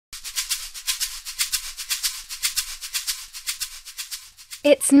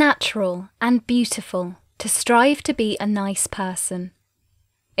It's natural and beautiful to strive to be a nice person.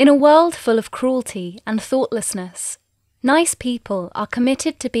 In a world full of cruelty and thoughtlessness, nice people are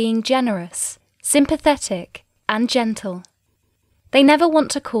committed to being generous, sympathetic, and gentle. They never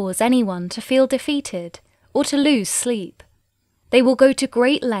want to cause anyone to feel defeated or to lose sleep. They will go to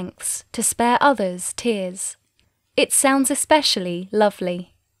great lengths to spare others tears. It sounds especially lovely.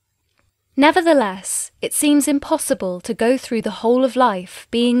 Nevertheless, it seems impossible to go through the whole of life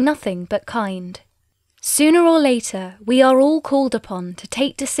being nothing but kind. Sooner or later, we are all called upon to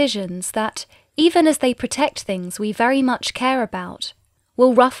take decisions that, even as they protect things we very much care about,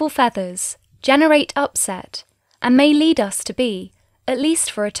 will ruffle feathers, generate upset, and may lead us to be, at least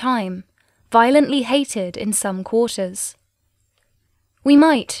for a time, violently hated in some quarters. We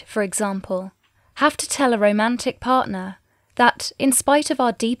might, for example, have to tell a romantic partner that, in spite of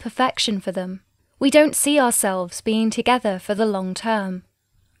our deep affection for them, we don't see ourselves being together for the long term.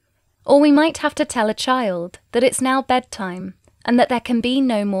 Or we might have to tell a child that it's now bedtime and that there can be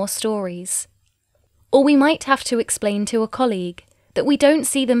no more stories. Or we might have to explain to a colleague that we don't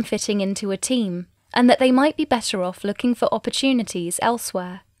see them fitting into a team and that they might be better off looking for opportunities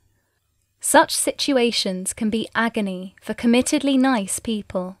elsewhere. Such situations can be agony for committedly nice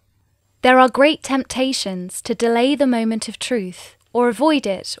people. There are great temptations to delay the moment of truth or avoid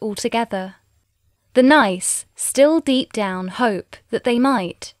it altogether. The nice still deep down hope that they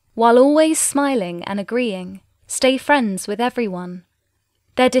might, while always smiling and agreeing, stay friends with everyone.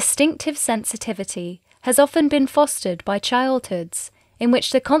 Their distinctive sensitivity has often been fostered by childhoods in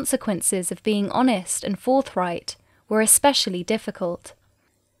which the consequences of being honest and forthright were especially difficult.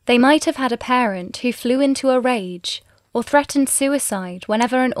 They might have had a parent who flew into a rage or threatened suicide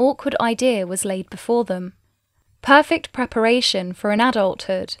whenever an awkward idea was laid before them. Perfect preparation for an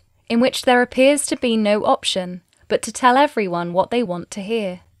adulthood in which there appears to be no option but to tell everyone what they want to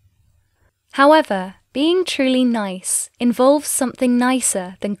hear. However, being truly nice involves something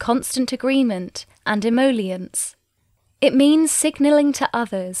nicer than constant agreement and emollients. It means signalling to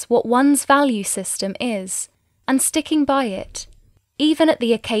others what one's value system is and sticking by it, even at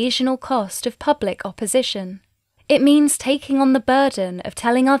the occasional cost of public opposition. It means taking on the burden of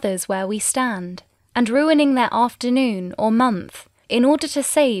telling others where we stand and ruining their afternoon or month in order to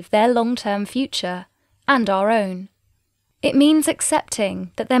save their long-term future and our own. It means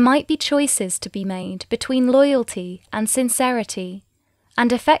accepting that there might be choices to be made between loyalty and sincerity,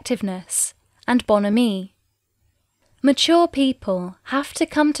 and effectiveness and bonhomie. Mature people have to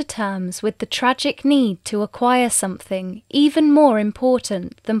come to terms with the tragic need to acquire something even more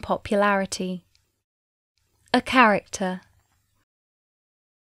important than popularity: a character.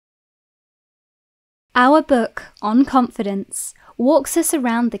 Our book, On Confidence, walks us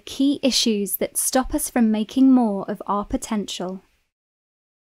around the key issues that stop us from making more of our potential.